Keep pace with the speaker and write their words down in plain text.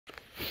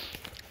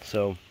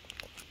So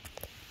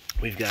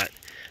we've got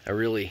a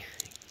really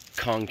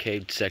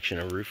concave section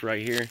of roof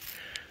right here.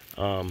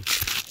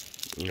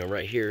 You know,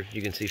 right here,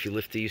 you can see if you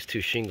lift these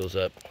two shingles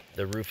up,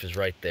 the roof is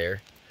right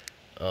there.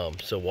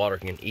 So water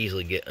can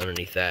easily get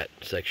underneath that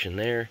section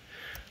there.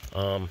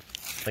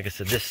 Like I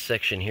said, this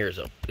section here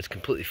is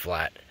completely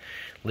flat.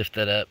 Lift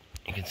that up,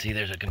 you can see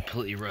there's a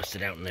completely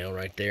rusted out nail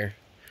right there.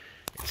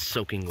 It's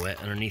soaking wet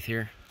underneath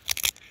here.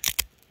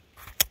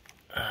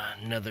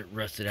 Another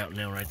rusted out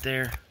nail right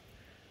there.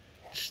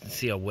 Just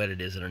see how wet it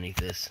is underneath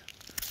this.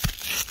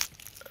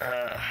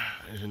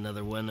 There's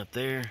another one up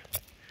there.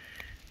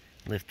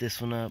 Lift this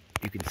one up.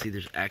 You can see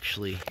there's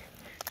actually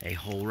a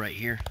hole right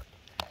here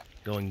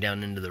going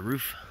down into the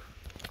roof.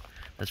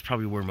 That's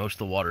probably where most of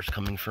the water's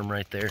coming from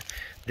right there.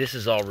 This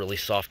is all really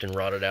soft and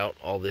rotted out.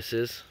 All this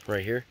is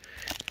right here.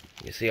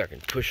 You see I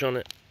can push on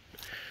it.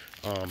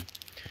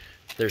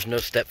 There's no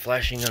step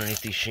flashing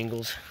underneath these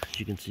shingles. As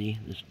you can see,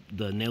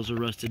 the nails are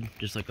rusted,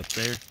 just like up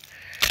there.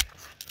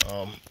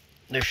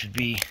 There should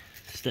be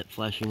step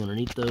flashing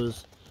underneath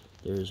those.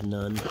 There is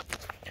none.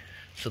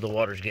 So the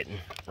water's getting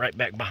right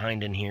back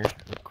behind in here.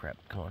 Oh crap,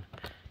 come on.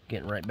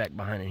 Getting right back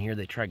behind in here.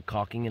 They tried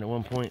caulking it at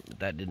one point, but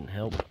that didn't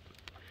help.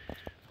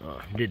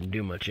 Didn't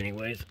do much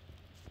anyways.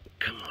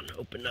 Come on,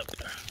 open up.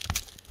 There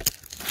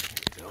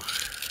you go.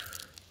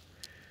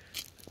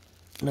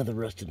 Another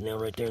rusted nail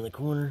right there in the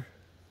corner.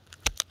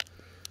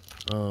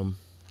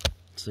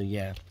 So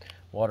yeah,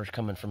 water's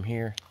coming from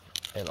here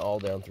and all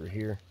down through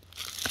here.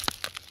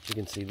 You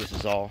can see this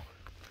is all.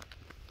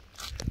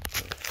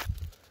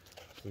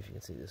 See if you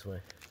can see this way.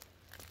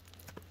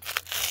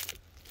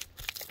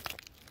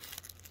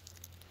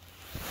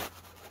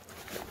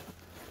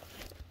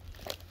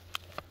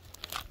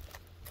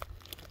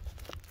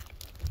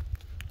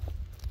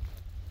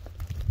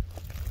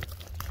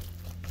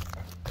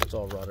 It's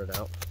all rotted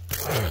out.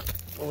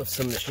 We'll lift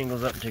some of the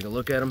shingles up and take a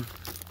look at them.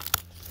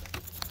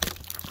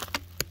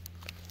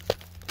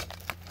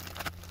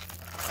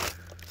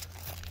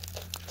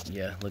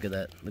 Yeah, look at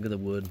that. Look at the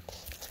wood.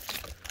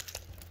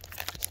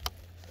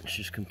 It's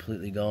just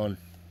completely gone.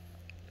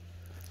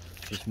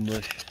 Just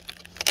mush.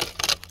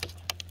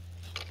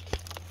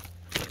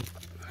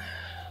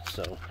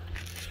 So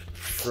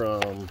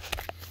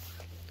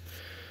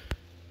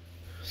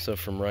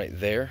from right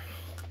there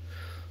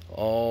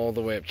all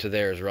the way up to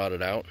there is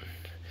rotted out,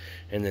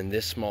 and then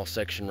this small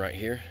section right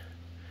here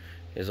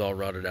is all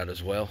rotted out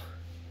as well.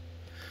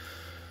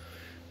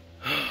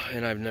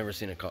 And I've never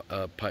seen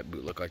a pipe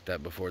boot look like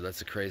that before. That's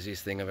the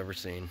craziest thing I've ever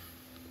seen.